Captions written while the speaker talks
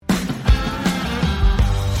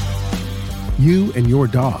You and your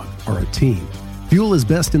dog are a team. Fuel is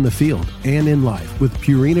best in the field and in life with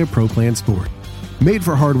Purina Pro Plan Sport. Made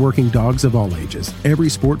for hardworking dogs of all ages, every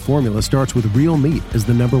sport formula starts with real meat as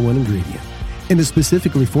the number one ingredient and is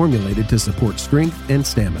specifically formulated to support strength and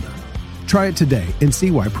stamina. Try it today and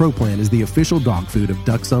see why Pro Plan is the official dog food of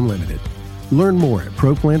Ducks Unlimited. Learn more at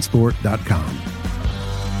ProPlansport.com.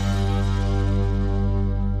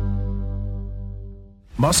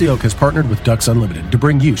 Mossy Oak has partnered with Ducks Unlimited to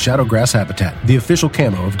bring you Shadowgrass Habitat, the official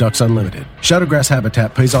camo of Ducks Unlimited. Shadowgrass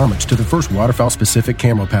Habitat pays homage to the first waterfowl-specific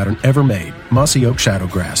camo pattern ever made, Mossy Oak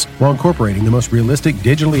Shadowgrass, while incorporating the most realistic,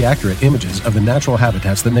 digitally accurate images of the natural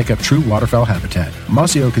habitats that make up true waterfowl habitat.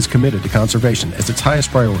 Mossy Oak is committed to conservation as its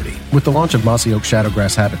highest priority. With the launch of Mossy Oak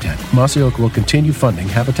Shadowgrass Habitat, Mossy Oak will continue funding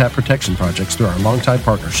habitat protection projects through our longtime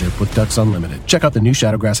partnership with Ducks Unlimited. Check out the new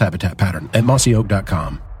Shadowgrass Habitat pattern at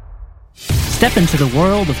mossyoak.com. Step into the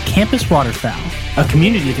world of Campus Waterfowl, a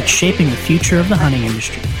community that's shaping the future of the hunting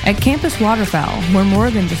industry. At Campus Waterfowl, we're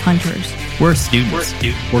more than just hunters. We're students.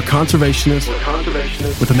 We're conservationists.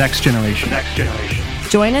 With the next generation.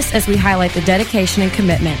 Join us as we highlight the dedication and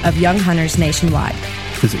commitment of young hunters nationwide.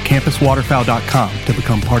 Visit campuswaterfowl.com to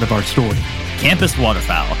become part of our story. Campus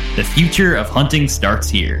Waterfowl, the future of hunting starts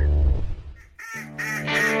here.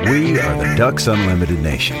 We are the Ducks Unlimited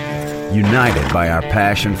Nation, united by our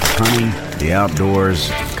passion for hunting, the outdoors,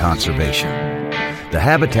 and conservation. The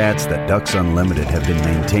habitats that Ducks Unlimited have been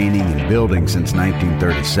maintaining and building since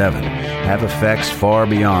 1937 have effects far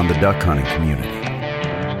beyond the duck hunting community.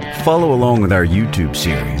 Follow along with our YouTube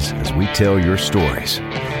series as we tell your stories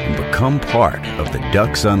and become part of the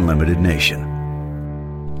Ducks Unlimited Nation.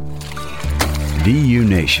 DU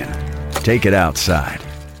Nation, take it outside.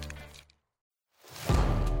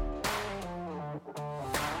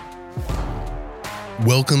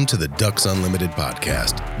 Welcome to the Ducks Unlimited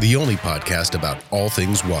podcast, the only podcast about all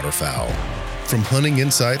things waterfowl. From hunting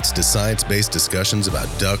insights to science-based discussions about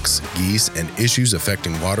ducks, geese, and issues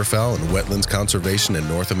affecting waterfowl and wetlands conservation in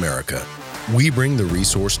North America, we bring the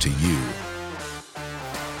resource to you.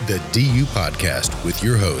 The DU Podcast with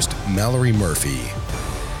your host, Mallory Murphy.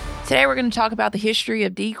 Today we're going to talk about the history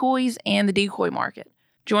of decoys and the decoy market.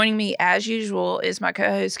 Joining me, as usual, is my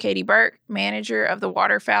co-host, Katie Burke, manager of the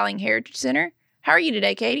Waterfowling Heritage Center. How are you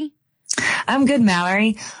today, Katie? I'm good,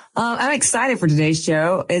 Mallory. I'm excited for today's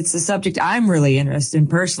show. It's a subject I'm really interested in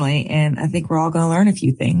personally, and I think we're all going to learn a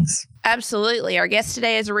few things. Absolutely. Our guest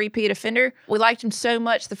today is a repeat offender. We liked him so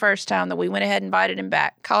much the first time that we went ahead and invited him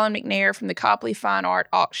back. Colin McNair from the Copley Fine Art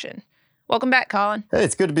Auction. Welcome back, Colin. Hey,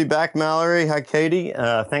 it's good to be back, Mallory. Hi, Katie.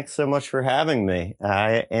 Thanks so much for having me.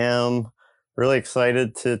 I am really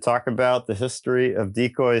excited to talk about the history of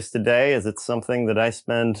decoys today, as it's something that I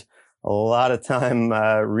spend a lot of time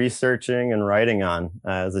researching and writing on.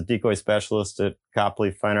 As a decoy specialist at Copley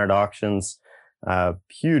Fine Art Auctions, a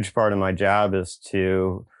huge part of my job is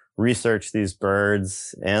to research these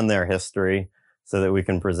birds and their history so that we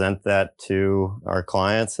can present that to our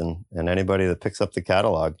clients and anybody that picks up the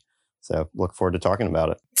catalog. So look forward to talking about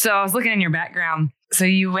it. So I was looking in your background. So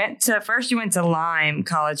you went to Lyme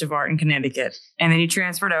College of Art in Connecticut, and then you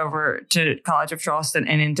transferred over to College of Charleston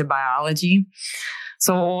and into biology.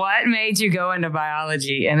 So what made you go into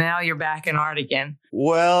biology, and now you're back in art again?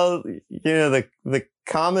 Well, the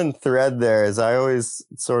common thread there is I always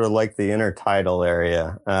sort of like the intertidal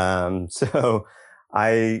area. So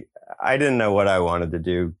I didn't know what I wanted to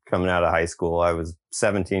do coming out of high school. I was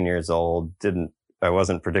 17 years old. I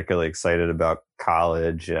wasn't particularly excited about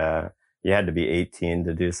college. You had to be 18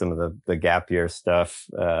 to do some of the gap year stuff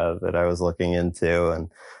that I was looking into.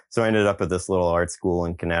 And so I ended up at this little art school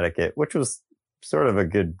in Connecticut, which was sort of a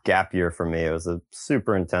good gap year for me. It was a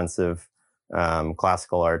super intensive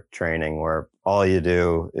classical art training where all you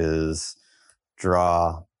do is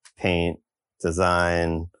draw, paint,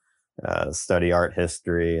 design, study art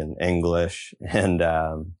history and English, and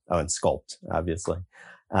sculpt, obviously.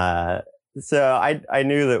 So I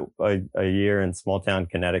knew that a year in small town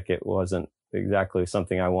Connecticut wasn't exactly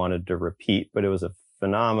something I wanted to repeat, but it was a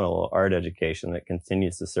phenomenal art education that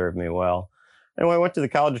continues to serve me well. And when I went to the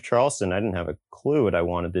College of Charleston, I didn't have a clue what I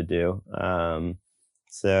wanted to do.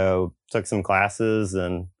 So took some classes,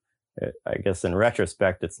 and I guess in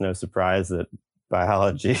retrospect, it's no surprise that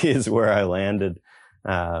biology is where I landed.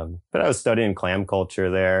 But I was studying clam culture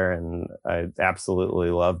there, and I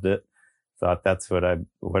absolutely loved it. Thought that's what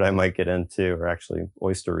I might get into, or actually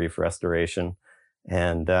oyster reef restoration.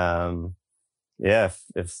 And if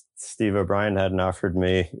Steve O'Brien hadn't offered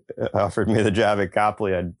me the job at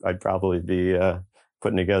Copley, I'd probably be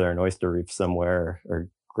putting together an oyster reef somewhere or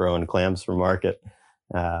growing clams for market.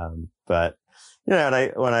 But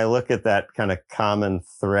And when I look at that kind of common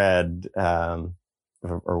thread,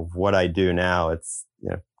 or what I do now, it's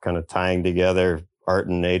kind of tying together art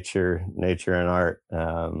and nature and art.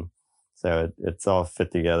 So it's all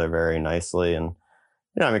fit together very nicely, and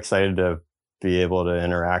I'm excited to be able to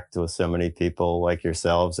interact with so many people like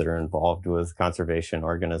yourselves that are involved with conservation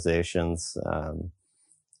organizations,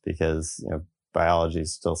 because biology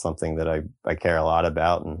is still something that I care a lot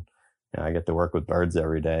about, and I get to work with birds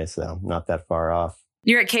every day, so not that far off.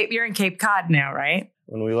 You're in Cape Cod now, right?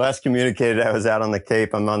 When we last communicated, I was out on the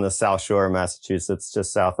Cape. I'm on the South Shore of Massachusetts,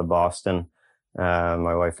 just south of Boston.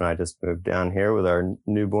 My wife and I just moved down here with our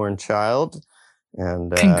newborn child.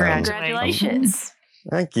 And congratulations.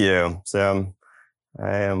 Thank you. So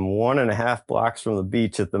I am 1.5 blocks from the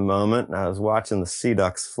beach at the moment. And I was watching the sea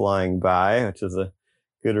ducks flying by, which is a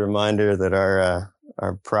good reminder that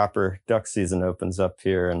our proper duck season opens up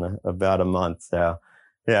here in about a month. So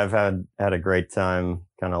yeah, I've had a great time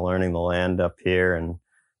kind of learning the land up here. And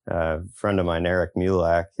a friend of mine, Eric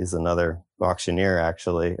Mulak, he's another auctioneer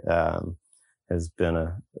actually, has been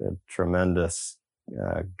a tremendous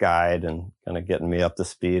guide and kind of getting me up to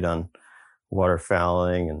speed on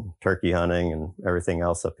waterfowling and turkey hunting and everything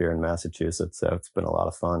else up here in Massachusetts. So it's been a lot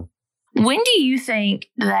of fun. When do you think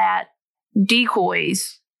that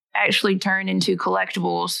decoys actually turned into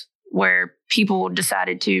collectibles where people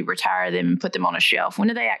decided to retire them and put them on a shelf? When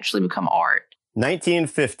did they actually become art?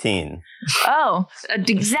 1915. Oh, an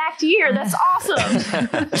exact year. That's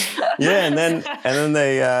awesome. Yeah,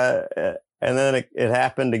 and then it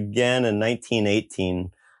happened again in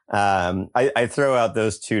 1918. I throw out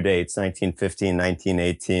those two dates, 1915,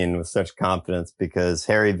 1918, with such confidence because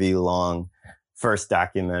Harry V. Long first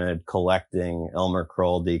documented collecting Elmer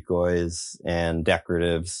Kroll decoys and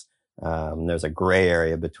decoratives. There's a gray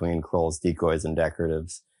area between Kroll's decoys and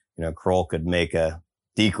decoratives. Kroll could make a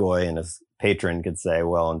decoy and his patron could say,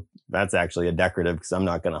 well, that's actually a decorative because I'm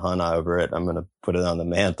not going to hunt over it. I'm going to put it on the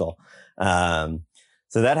mantle.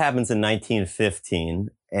 So that happens in 1915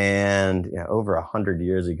 and over 100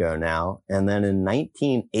 years ago now. And then in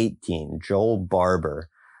 1918, Joel Barber,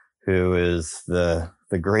 who is the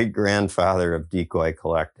great grandfather of decoy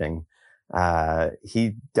collecting,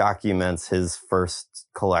 he documents his first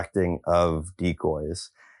collecting of decoys.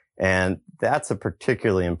 And that's a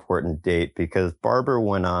particularly important date because Barber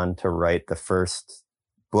went on to write the first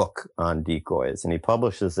book on decoys, and he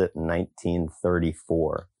publishes it in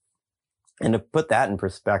 1934. And to put that in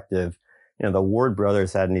perspective, the Ward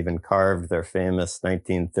brothers hadn't even carved their famous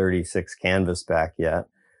 1936 canvasback yet.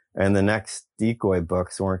 And the next decoy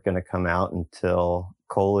books weren't going to come out until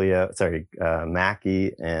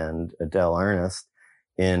Mackey and Adele Ernest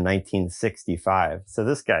in 1965. So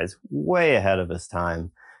this guy's way ahead of his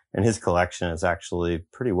time. And his collection is actually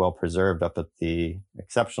pretty well preserved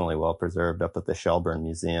exceptionally well preserved up at the Shelburne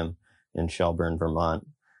Museum in Shelburne, Vermont.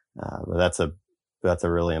 But that's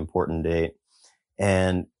a really important date.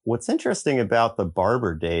 And what's interesting about the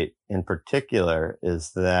Barber date in particular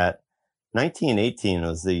is that 1918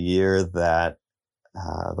 was the year that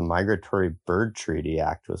the Migratory Bird Treaty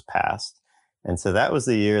Act was passed. And so that was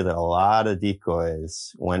the year that a lot of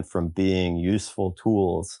decoys went from being useful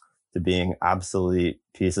tools to being obsolete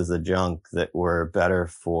pieces of junk that were better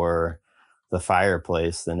for the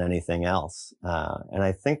fireplace than anything else. And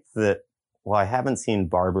I think that while I haven't seen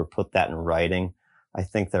Barber put that in writing, I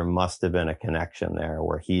think there must have been a connection there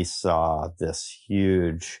where he saw this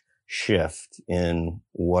huge shift in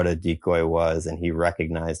what a decoy was and he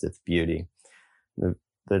recognized its beauty.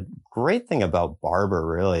 The great thing about Barber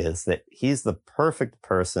really is that he's the perfect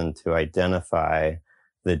person to identify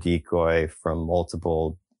the decoy from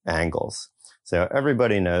multiple angles. So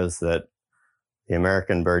everybody knows that the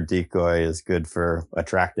American bird decoy is good for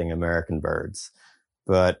attracting American birds.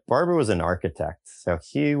 But Barber was an architect, so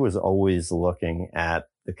he was always looking at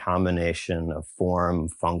the combination of form,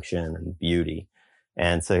 function, and beauty.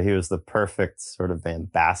 And so he was the perfect sort of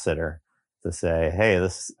ambassador to say, hey,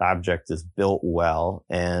 this object is built well,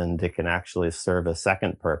 and it can actually serve a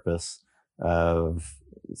second purpose of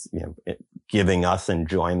giving us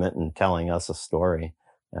enjoyment and telling us a story,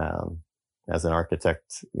 as an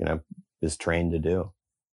architect, is trained to do.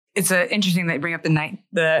 It's interesting that you bring up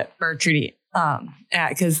the bird treaty.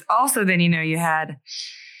 Because also then, you had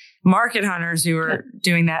market hunters who were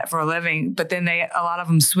doing that for a living, but then a lot of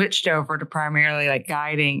them switched over to primarily like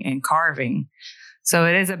guiding and carving. So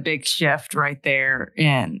it is a big shift right there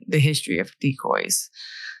in the history of decoys.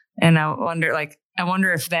 And I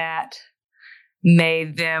wonder if that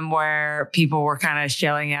made them where people were kind of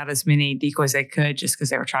shelling out as many decoys as they could just because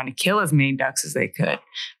they were trying to kill as many ducks as they could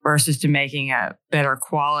versus to making a better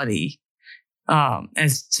quality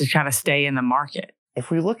as to kind of stay in the market? If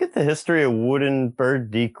we look at the history of wooden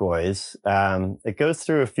bird decoys, it goes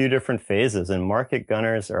through a few different phases, and market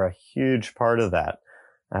gunners are a huge part of that.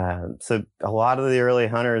 So a lot of the early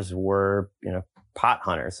hunters were, pot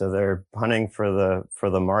hunters. So they're hunting for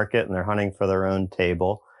the market, and they're hunting for their own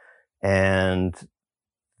table. And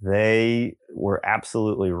they were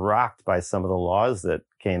absolutely rocked by some of the laws that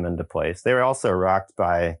came into place. They were also rocked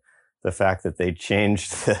by the fact that they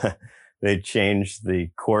changed the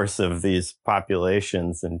course of these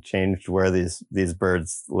populations and changed where these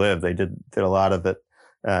birds live. They did a lot of it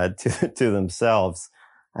to themselves.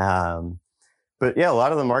 But yeah, a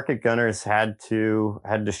lot of the market gunners had to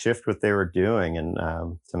shift what they were doing. And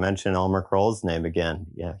to mention Elmer Kroll's name again,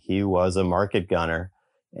 yeah, he was a market gunner,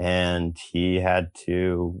 and he had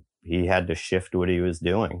to shift what he was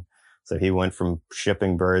doing. So he went from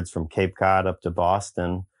shipping birds from Cape Cod up to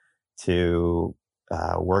Boston to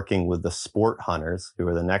working with the sport hunters, who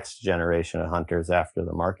were the next generation of hunters after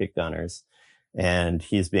the market gunners. And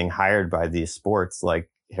he's being hired by these sports like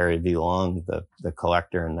Harry V. Long, the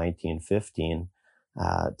collector in 1915,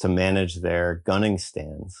 to manage their gunning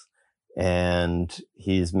stands. And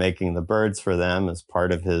he's making the birds for them as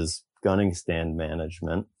part of his gunning stand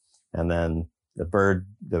management. And then the bird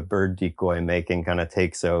decoy making kind of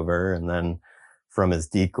takes over. And then from his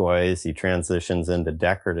decoys, he transitions into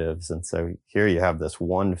decoratives. And so here you have this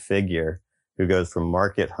one figure who goes from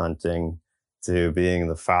market hunting to being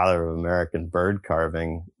the father of American bird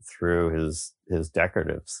carving through his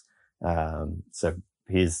decoratives. So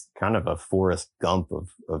he's kind of a Forrest Gump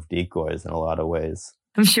of decoys in a lot of ways.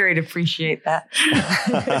 I'm sure he'd appreciate that.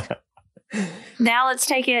 Now let's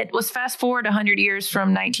fast forward 100 years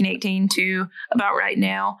from 1918 to about right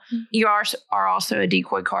now. You are also a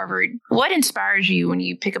decoy carver. What inspires you when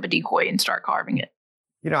you pick up a decoy and start carving it?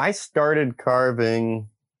 I started carving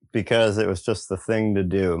because it was just the thing to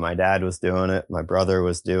do. My dad was doing it. My brother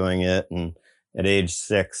was doing it. And at age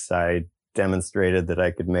 6, I demonstrated that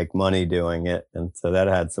I could make money doing it. And so that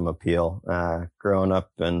had some appeal. Growing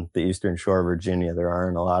up in the Eastern Shore of Virginia, there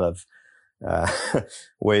aren't a lot of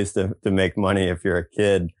ways to make money if you're a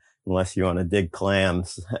kid, unless you want to dig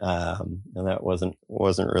clams. And that wasn't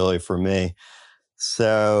really for me.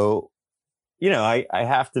 So, I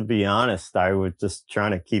have to be honest. I was just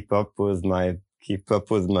trying to keep up with my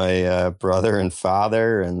brother and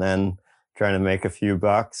father, and then trying to make a few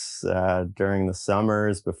bucks during the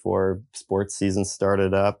summers before sports season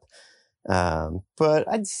started up. But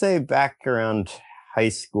I'd say back around high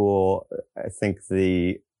school, I think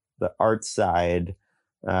the art side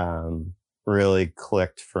really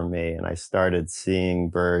clicked for me, and I started seeing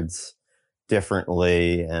birds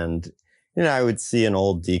differently. And I would see an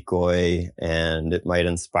old decoy, and it might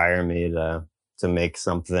inspire me to make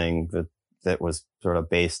something that was sort of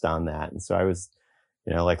based on that. And so I was,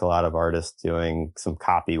 like a lot of artists, doing some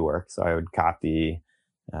copy work. So I would copy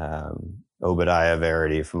Obadiah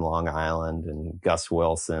Verity from Long Island, and Gus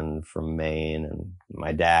Wilson from Maine, and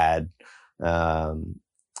my dad.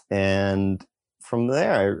 And from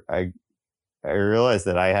there, I realized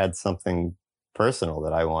that I had something personal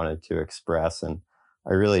that I wanted to express, and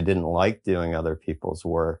I really didn't like doing other people's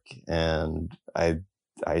work. And I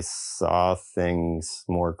saw things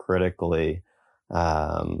more critically,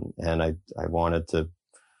 and I wanted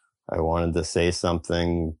to say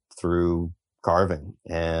something through carving.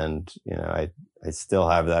 And I still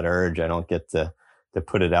have that urge. I don't get to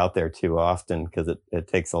put it out there too often, because it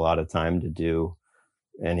takes a lot of time to do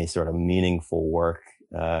any sort of meaningful work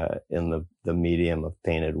in the medium of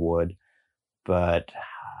painted wood. But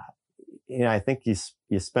I think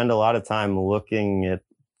you spend a lot of time looking at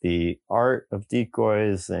the art of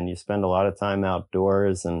decoys, and you spend a lot of time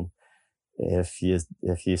outdoors. And if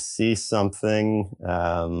you see something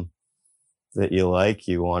that you like,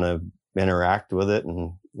 you want to interact with it.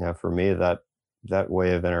 And for me, that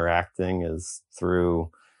way of interacting is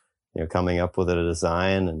through coming up with a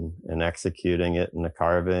design and executing it in a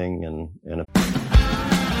carving and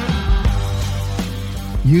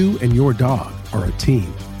You and your dog are a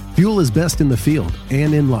team. Fuel is best in the field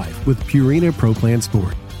and in life with Purina Pro Plan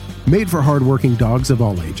Sport. Made for hardworking dogs of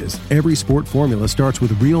all ages, every sport formula starts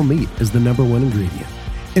with real meat as the #1 ingredient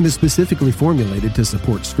and is specifically formulated to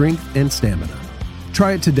support strength and stamina.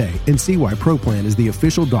 Try it today and see why Pro Plan is the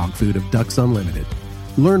official dog food of Ducks Unlimited.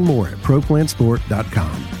 Learn more at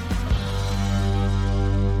ProPlansport.com.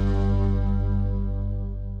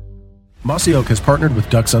 Mossy Oak has partnered with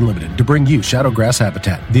Ducks Unlimited to bring you Shadowgrass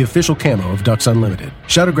Habitat, the official camo of Ducks Unlimited.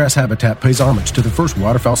 Shadowgrass Habitat pays homage to the first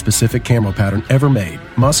waterfowl-specific camo pattern ever made,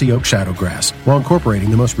 Mossy Oak Shadowgrass, while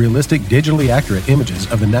incorporating the most realistic, digitally accurate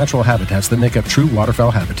images of the natural habitats that make up true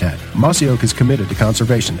waterfowl habitat. Mossy Oak is committed to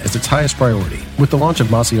conservation as its highest priority. With the launch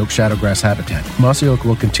of Mossy Oak Shadowgrass Habitat, Mossy Oak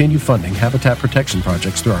will continue funding habitat protection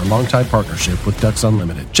projects through our longtime partnership with Ducks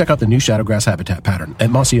Unlimited. Check out the new Shadowgrass Habitat pattern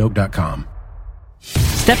at mossyoak.com.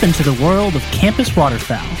 Step into the world of Campus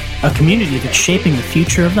Waterfowl, a community that's shaping the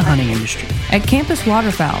future of the hunting industry. At Campus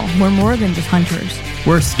Waterfowl, we're more than just hunters.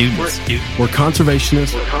 We're students. We're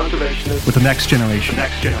conservationists with the next generation.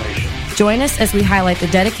 Join us as we highlight the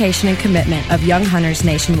dedication and commitment of young hunters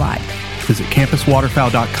nationwide. Visit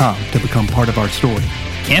campuswaterfowl.com to become part of our story.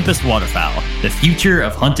 Campus Waterfowl. The future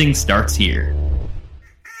of hunting starts here.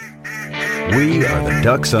 We are the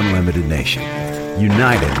Ducks Unlimited Nation,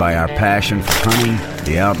 united by our passion for hunting,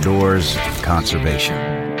 the outdoors, and conservation.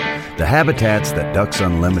 The habitats that Ducks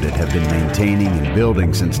Unlimited have been maintaining and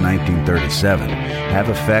building since 1937 have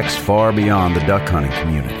effects far beyond the duck hunting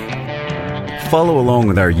community. Follow along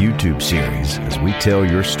with our YouTube series as we tell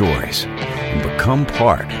your stories and become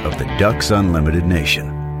part of the Ducks Unlimited Nation.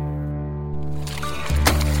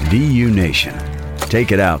 DU Nation,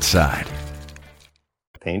 take it outside.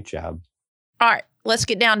 Paint job. All right, let's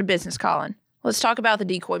get down to business, Colin. Let's talk about the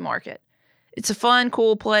decoy market. It's a fun,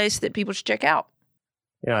 cool place that people should check out.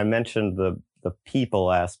 I mentioned the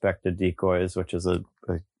people aspect of decoys, which is a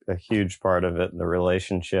huge part of it, the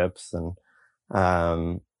relationships and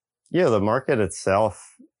the market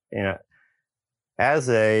itself. As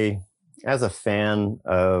a fan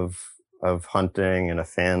of hunting and a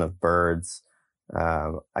fan of birds,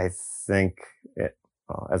 I think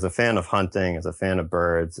as a fan of hunting, as a fan of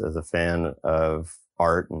birds, as a fan of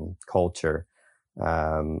art and culture,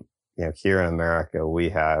 here in America, we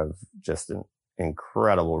have just an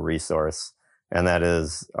incredible resource, and that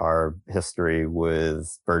is our history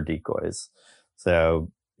with bird decoys.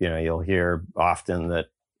 So, you'll hear often that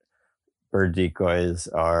bird decoys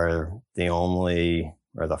are the only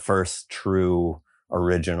or the first true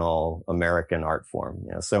original American art form.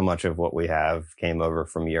 So much of what we have came over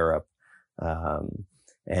from Europe.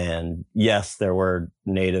 And yes, there were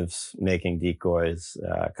natives making decoys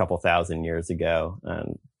a couple thousand years ago,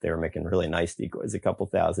 and they were making really nice decoys a couple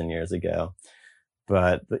thousand years ago.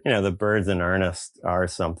 But, the birds in earnest are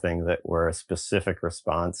something that were a specific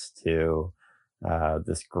response to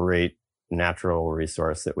this great natural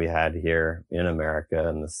resource that we had here in America,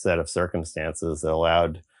 and the set of circumstances that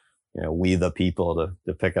allowed, we the people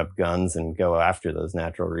to pick up guns and go after those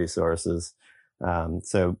natural resources.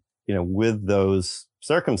 So, with those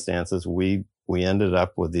circumstances, we ended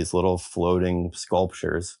up with these little floating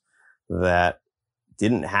sculptures that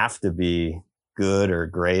didn't have to be good or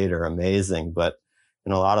great or amazing, but a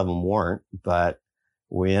lot of them weren't. But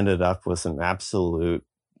we ended up with some absolute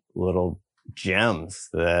little gems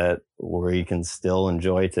that we can still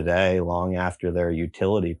enjoy today, long after their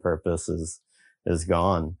utility purpose is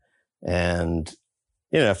gone. And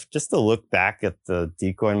just to look back at the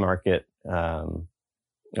decoy market,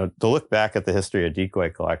 to look back at the history of decoy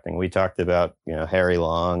collecting, we talked about, Harry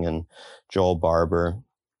Long and Joel Barber.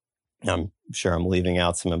 I'm sure I'm leaving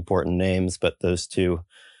out some important names, but those two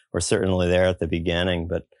were certainly there at the beginning.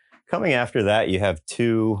 But coming after that, you have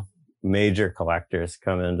two major collectors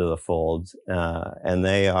come into the fold, and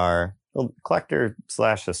they are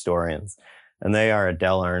collector/historians, and they are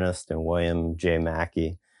Adele Ernest and William J.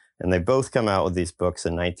 Mackey. And they both come out with these books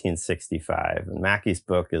in 1965. And Mackey's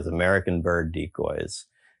book is American Bird Decoys.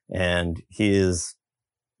 And he is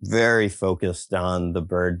very focused on the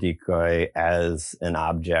bird decoy as an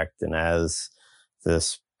object and as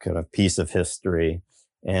this kind of piece of history.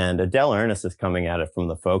 And Adele Ernest is coming at it from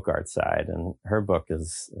the folk art side. And her book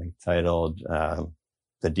is titled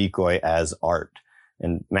The Decoy as Art.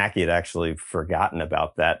 And Mackey had actually forgotten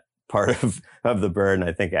about that part of the bird, and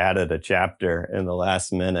I think added a chapter in the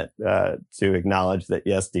last minute to acknowledge that,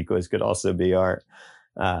 yes, decoys could also be art.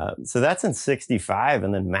 So that's in 65.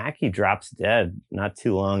 And then Mackey drops dead not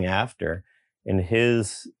too long after. And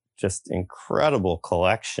his just incredible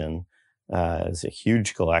collection is a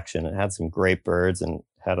huge collection. It had some great birds and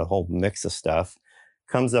had a whole mix of stuff.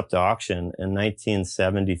 Comes up to auction in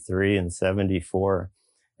 1973 and 74.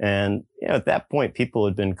 And, at that point, people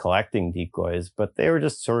had been collecting decoys, but they were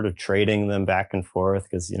just sort of trading them back and forth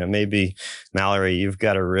because, maybe, Mallory, you've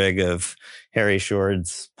got a rig of Harry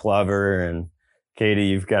Shord's plover, and Katie,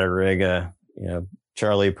 you've got a rig of,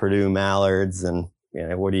 Charlie Purdue mallards, and,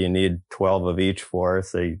 what do you need 12 of each for?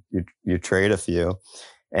 So you trade a few.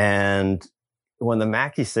 And when the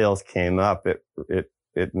Mackey sales came up, it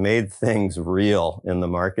it made things real in the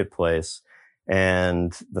marketplace.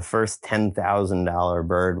 And the first $10,000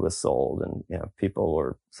 bird was sold, and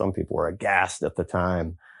some people were aghast at the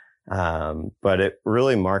time. But it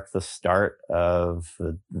really marked the start of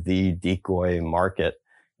the decoy market,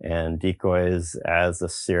 and decoys as a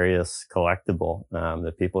serious collectible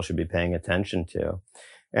that people should be paying attention to.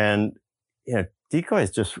 And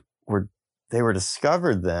decoys they were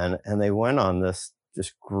discovered then, and they went on this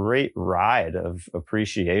just great ride of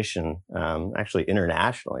appreciation. Actually,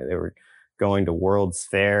 internationally, they were going to world's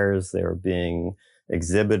fairs. They were being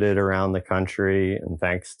exhibited around the country, and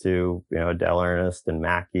thanks to Adele Ernest and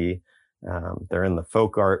Mackie, they're in the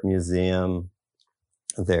Folk Art Museum.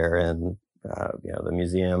 They're in the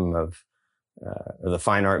Museum of the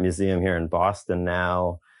Fine Art Museum here in Boston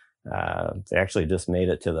now. They actually just made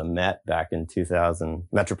it to the Met back in 2000,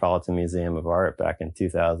 Metropolitan Museum of Art back in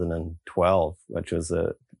 2012, which was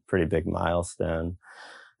a pretty big milestone.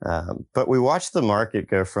 But we watched the market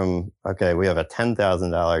go from, we have a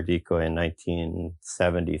 $10,000 decoy in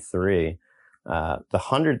 1973. The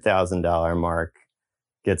 $100,000 mark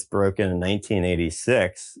gets broken in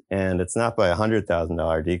 1986, and it's not by a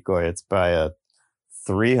 $100,000 decoy, it's by a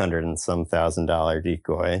 $300 and some thousand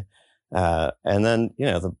decoy. And then,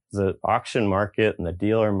 the auction market and the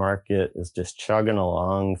dealer market is just chugging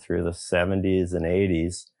along through the 70s and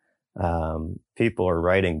 80s. People are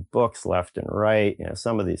writing books left and right.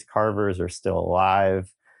 Some of these carvers are still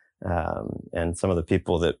alive. And some of the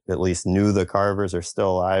people that at least knew the carvers are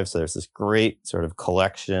still alive. So there's this great sort of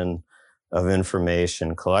collection of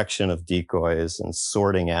information, collection of decoys, and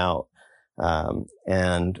sorting out.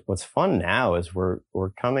 And what's fun now is we're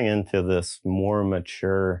coming into this more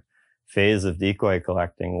mature phase of decoy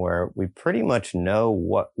collecting where we pretty much know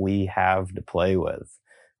what we have to play with.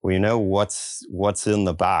 We know what's in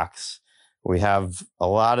the box. We have a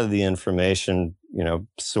lot of the information,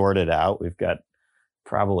 sorted out. We've got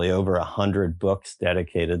probably over 100 books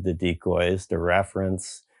dedicated to decoys to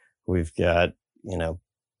reference. We've got,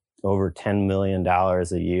 over $10 million a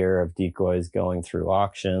year of decoys going through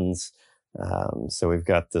auctions. So we've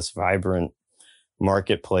got this vibrant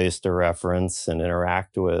marketplace to reference and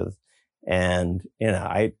interact with. And,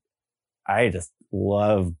 I just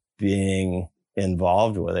love being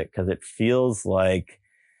involved with it because it feels like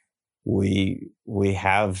we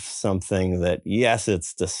have something that, yes,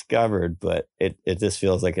 it's discovered, but it just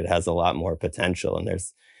feels like it has a lot more potential. And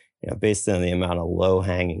there's, based on the amount of low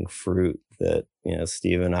hanging fruit that,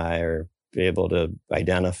 Steve and I are able to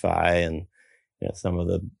identify, and, some of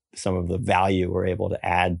the value we're able to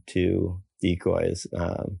add to decoys.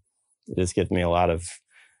 It just gives me a lot of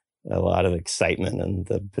excitement and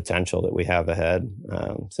the potential that we have ahead.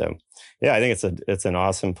 So yeah, I think it's an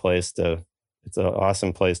awesome place to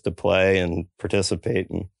play and participate.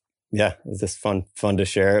 And yeah, it's just fun to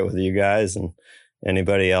share it with you guys and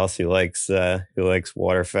anybody else who likes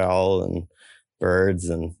waterfowl and birds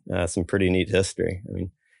and some pretty neat history. I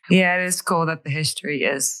mean, yeah, it is cool that the history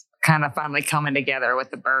is kind of finally coming together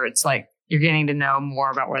with the birds. Like you're getting to know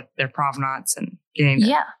more about what their provenance and getting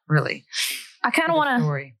to really. I kind of want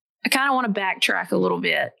to backtrack a little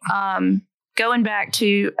bit. Going back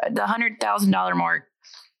to the $100,000 mark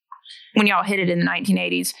when y'all hit it in the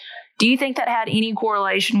 1980s. Do you think that had any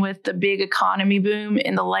correlation with the big economy boom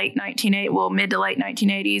in the mid to late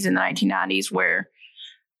 1980s and the 1990s, where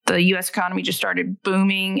the U.S. economy just started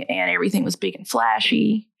booming and everything was big and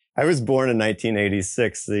flashy? I was born in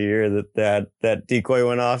 1986, the year that decoy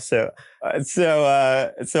went off. So I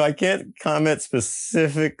can't comment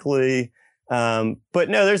specifically. But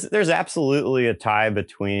no, there's absolutely a tie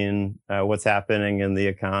between what's happening in the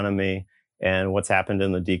economy and what's happened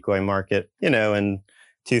in the decoy market. In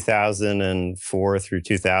 2004 through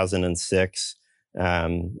 2006,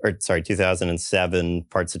 2007,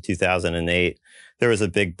 parts of 2008, there was a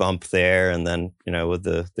big bump there. And then, with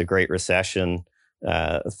the Great Recession,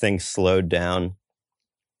 things slowed down.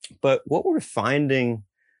 But what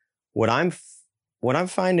I'm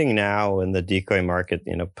finding now in the decoy market,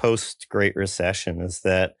 post Great Recession, is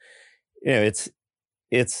that, it's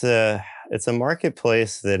a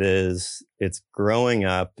marketplace that it's growing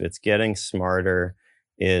up, it's getting smarter,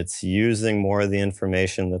 it's using more of the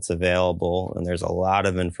information that's available, and there's a lot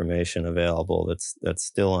of information available that's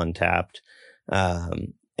still untapped.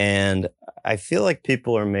 And I feel like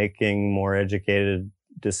people are making more educated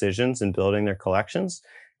decisions in building their collections.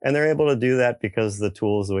 And they're able to do that because the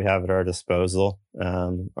tools we have at our disposal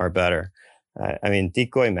are better.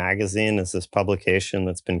 Decoy Magazine is this publication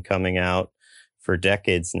that's been coming out for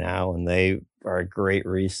decades now, and they are a great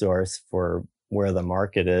resource for where the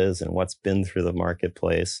market is and what's been through the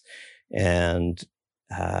marketplace. And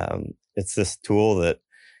it's this tool that,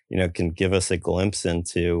 can give us a glimpse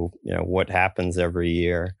into, what happens every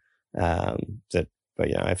year, I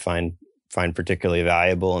find particularly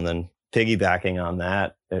valuable. And then piggybacking on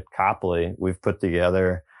that, at Copley, we've put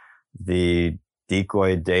together the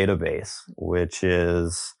Decoy database, which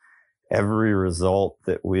is every result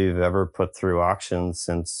that we've ever put through auctions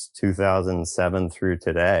since 2007 through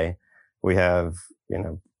today. We have,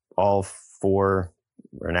 all four,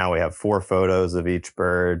 or now we have 4 photos of each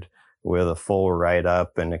bird with a full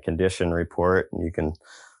write-up and a condition report. And you can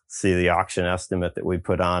see the auction estimate that we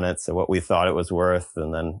put on it. So what we thought it was worth,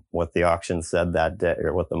 and then what the auction said that day,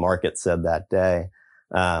 or what the market said that day.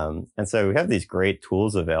 And so we have these great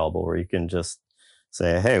tools available where you can just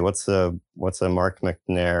say, hey, what's a Mark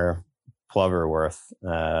McNair plover worth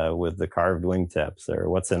with the carved wingtips, or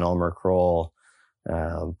what's an Elmer Kroll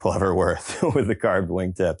plover worth with the carved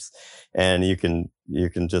wingtips, and you can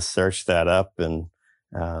just search that up and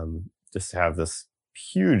just have this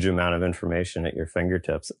huge amount of information at your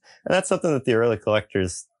fingertips. And that's something that the early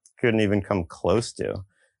collectors couldn't even come close to.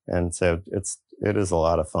 And so it is a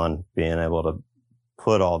lot of fun being able to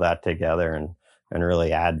put all that together and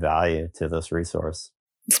really add value to this resource.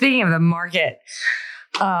 Speaking of the market,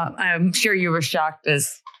 I'm sure you were shocked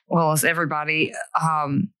as well as everybody.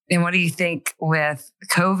 And what do you think with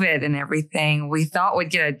COVID and everything? We thought we'd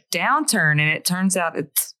get a downturn, and it turns out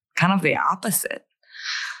it's kind of the opposite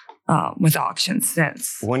with auctions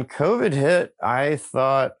since. When COVID hit, I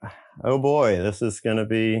thought, oh boy, this is going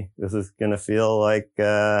to feel like,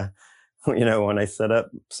 when I set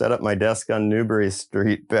up my desk on Newbury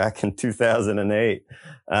Street back in 2008.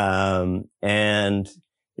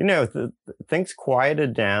 Things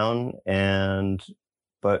quieted down,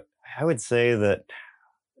 but I would say that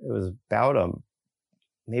it was about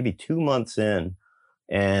maybe 2 months in,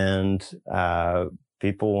 and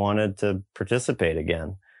people wanted to participate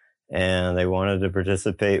again, and they wanted to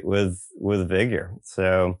participate with vigor.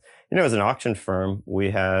 So, as an auction firm,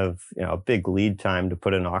 we have, a big lead time to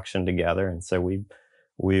put an auction together. And so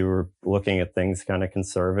we were looking at things kind of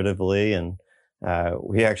conservatively, and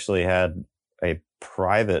we actually had a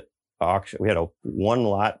private auction. We had a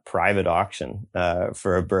 1-lot private auction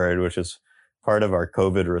for a bird, which is part of our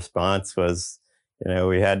COVID response. Was,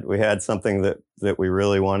 we had something that we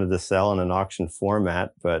really wanted to sell in an auction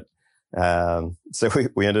format, but so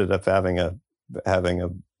we ended up having a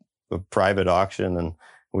private auction, and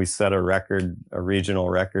we set a regional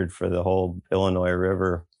record for the whole Illinois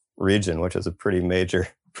River region, which is a pretty major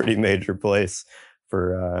place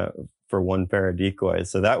for one pair of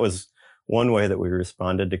decoys. So that was one way that we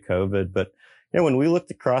responded to COVID. But when we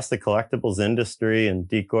looked across the collectibles industry, and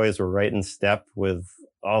decoys were right in step with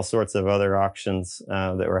all sorts of other auctions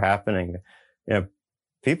that were happening,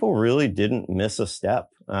 people really didn't miss a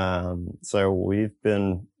step. So we've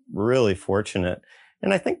been really fortunate,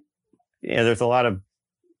 and I think there's a lot of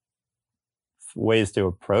ways to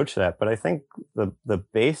approach that, but I think the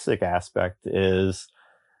basic aspect is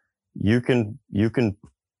you can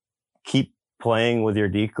keep playing with your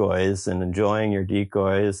decoys and enjoying your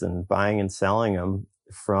decoys and buying and selling them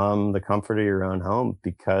from the comfort of your own home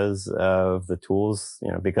because of the tools,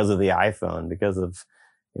 because of the iPhone, because of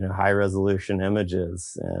high resolution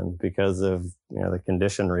images, and because of the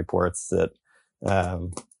condition reports that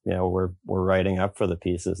we're writing up for the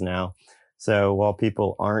pieces now. So while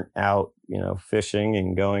people aren't out, fishing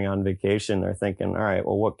and going on vacation, they're thinking, all right,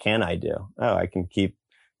 well, what can I do? Oh, I can keep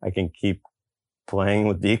playing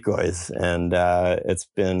with decoys. And it's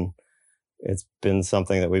been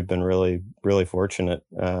something that we've been really, really fortunate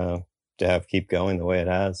to have keep going the way it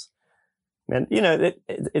has. And,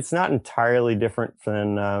 it's not entirely different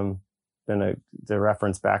than the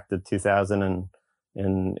reference back to 2008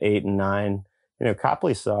 and 2009.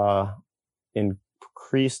 Copley saw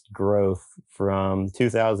increased growth from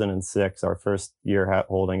 2006, our first year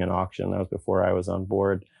holding an auction. That was before I was on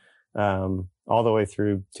board, all the way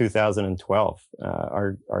through 2012.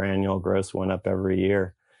 Our annual gross went up every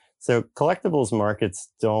year. So collectibles markets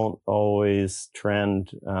don't always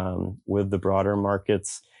trend with the broader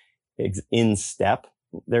markets in step.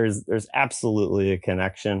 There's absolutely a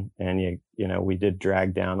connection, and we did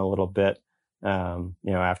drag down a little bit,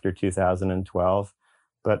 after 2012,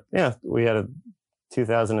 but we had a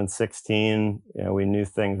 2016. We knew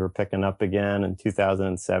things were picking up again. In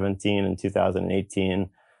 2017 and 2018,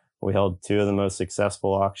 we held 2 of the most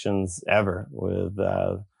successful auctions ever with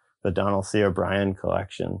the Donald C. O'Brien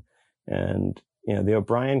collection. And, the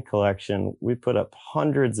O'Brien collection, we put up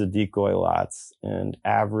hundreds of decoy lots and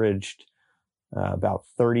averaged about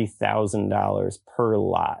 $30,000 per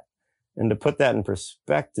lot. And to put that in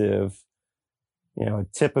perspective, a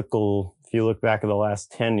typical if you look back at the last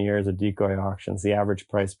 10 years of decoy auctions, the average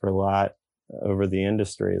price per lot over the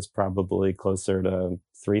industry is probably closer to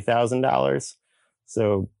 $3,000.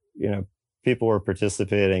 So, people were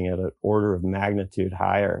participating at an order of magnitude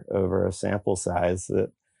higher over a sample size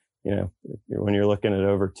that, when you're looking at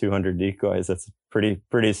over 200 decoys, that's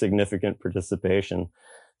pretty significant participation.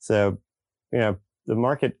 So, the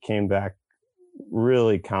market came back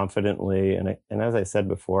really confidently. And as I said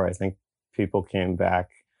before, I think people came back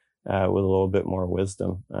with a little bit more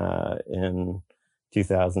wisdom in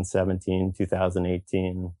 2017,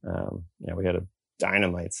 2018. We had a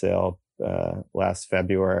dynamite sale last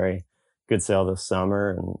February, good sale this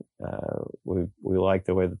summer, and we like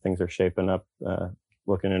the way that things are shaping up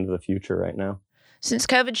looking into the future right now. Since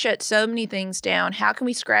COVID shut so many things down, how can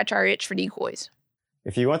we scratch our itch for decoys?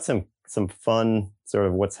 If you want some fun sort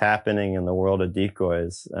of what's happening in the world of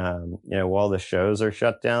decoys, while the shows are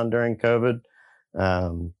shut down during COVID,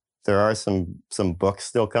 there are some books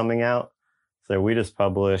still coming out. So we just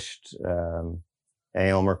published A.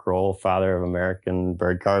 Elmer Kroll, Father of American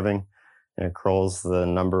Bird Carving. And Kroll's the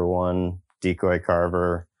 #1 decoy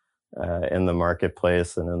carver in the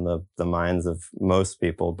marketplace and in the minds of most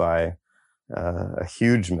people by a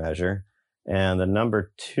huge measure. And the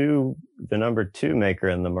number two maker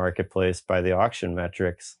in the marketplace by the auction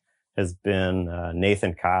metrics has been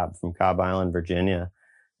Nathan Cobb from Cobb Island, Virginia.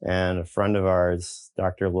 And a friend of ours,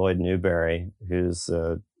 Dr. Lloyd Newberry, who's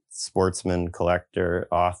a sportsman, collector,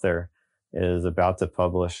 author, is about to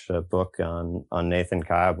publish a book on Nathan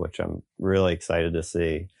Cobb, which I'm really excited to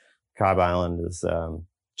see. Cobb Island is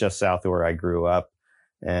just south of where I grew up,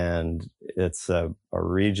 and it's a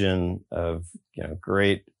region of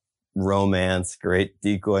great romance, great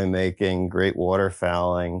decoy making, great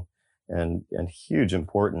waterfowling, and huge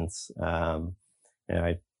importance.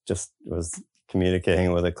 I just was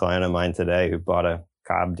communicating with a client of mine today who bought a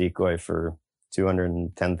Cobb decoy for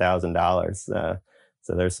 $210,000.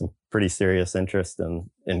 So there's some pretty serious interest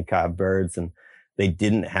in Cobb birds, and they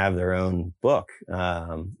didn't have their own book,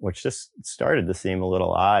 which just started to seem a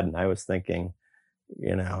little odd. And I was thinking,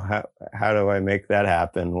 how do I make that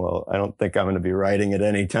happen? Well, I don't think I'm going to be writing it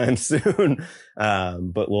anytime soon.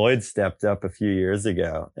 But Lloyd stepped up a few years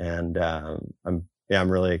ago, and I'm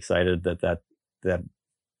really excited that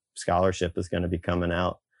scholarship is going to be coming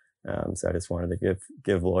out. So I just wanted to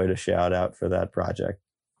give Lloyd a shout out for that project.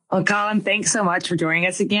 Well, Colin, thanks so much for joining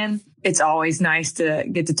us again. It's always nice to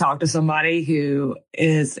get to talk to somebody who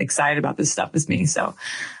is excited about this stuff as me. So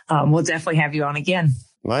we'll definitely have you on again.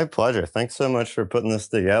 My pleasure. Thanks so much for putting this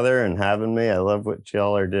together and having me. I love what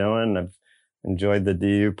y'all are doing. I've enjoyed the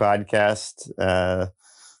DU podcast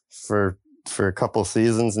for a couple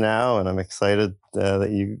seasons now, and I'm excited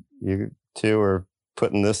that you two are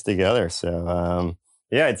putting this together. So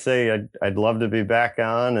I'd say I'd love to be back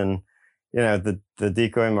on. And the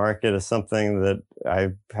decoy market is something that I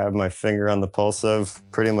have my finger on the pulse of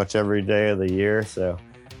pretty much every day of the year. So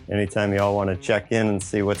anytime y'all want to check in and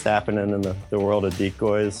see what's happening in the world of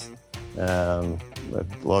decoys, I'd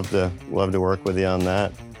love to work with you on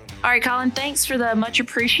that. All right, Colin, thanks for the much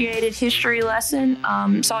appreciated history lesson.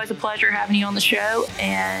 It's always a pleasure having you on the show,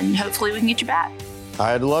 and hopefully we can get you back.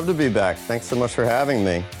 I'd love to be back. Thanks so much for having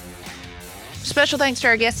me. Special thanks to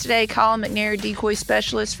our guest today, Colin McNair, decoy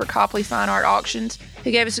specialist for Copley Fine Art Auctions,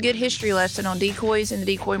 who gave us a good history lesson on decoys and the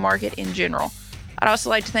decoy market in general. I'd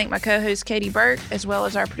also like to thank my co-host, Katie Burke, as well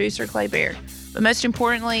as our producer, Clay Baird. But most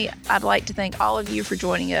importantly, I'd like to thank all of you for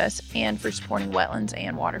joining us and for supporting wetlands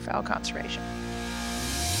and waterfowl conservation.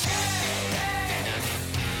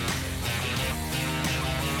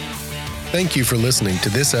 Thank you for listening to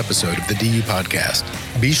this episode of the DU Podcast.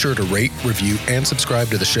 Be sure to rate, review, and subscribe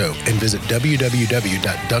to the show, and visit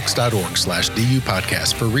www.ducks.org/DU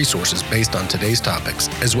Podcast for resources based on today's topics,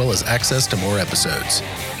 as well as access to more episodes.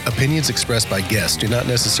 Opinions expressed by guests do not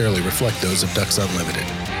necessarily reflect those of Ducks Unlimited.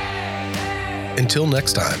 Until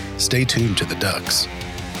next time, stay tuned to the Ducks.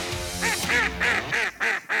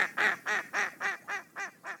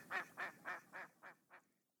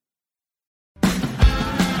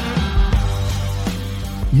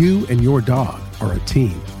 You and your dog are a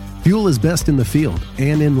team. Fuel is best in the field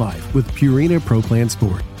and in life with Purina Pro Plan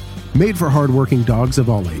Sport. Made for hardworking dogs of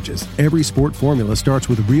all ages, every sport formula starts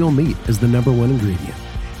with real meat as the #1 ingredient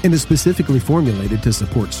and is specifically formulated to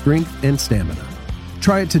support strength and stamina.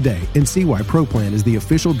 Try it today and see why Pro Plan is the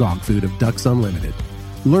official dog food of Ducks Unlimited.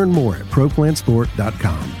 Learn more at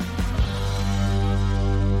ProPlansport.com.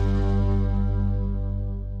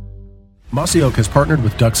 Mossy Oak has partnered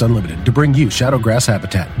with Ducks Unlimited to bring you Shadowgrass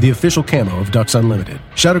Habitat, the official camo of Ducks Unlimited.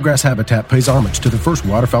 Shadowgrass Habitat pays homage to the first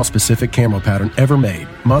waterfowl-specific camo pattern ever made,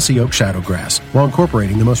 Mossy Oak Shadowgrass, while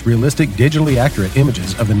incorporating the most realistic, digitally accurate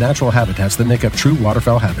images of the natural habitats that make up true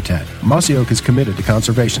waterfowl habitat. Mossy Oak is committed to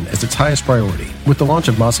conservation as its highest priority. With the launch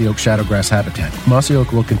of Mossy Oak Shadowgrass Habitat, Mossy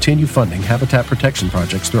Oak will continue funding habitat protection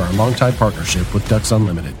projects through our longtime partnership with Ducks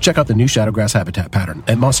Unlimited. Check out the new Shadowgrass Habitat pattern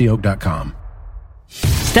at mossyoak.com.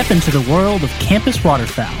 Step into the world of Campus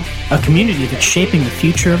Waterfowl, a community that's shaping the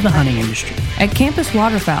future of the hunting industry. At Campus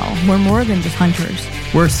Waterfowl, we're more than just hunters.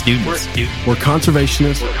 We're students. We're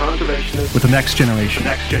conservationists with the next generation.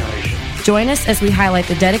 Join us as we highlight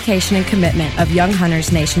the dedication and commitment of young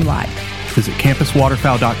hunters nationwide. Visit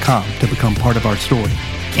campuswaterfowl.com to become part of our story.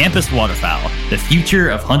 Campus Waterfowl, the future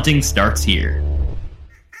of hunting starts here.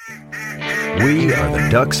 We are the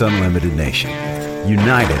Ducks Unlimited Nation,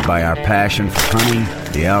 united by our passion for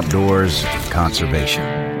hunting, the outdoors, and conservation.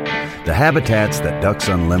 The habitats that Ducks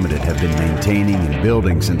Unlimited have been maintaining and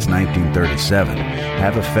building since 1937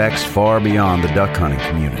 have effects far beyond the duck hunting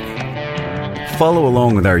community. Follow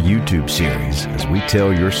along with our YouTube series as we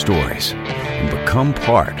tell your stories and become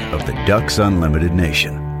part of the Ducks Unlimited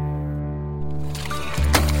Nation.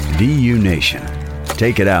 DU Nation,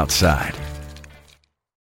 take it outside.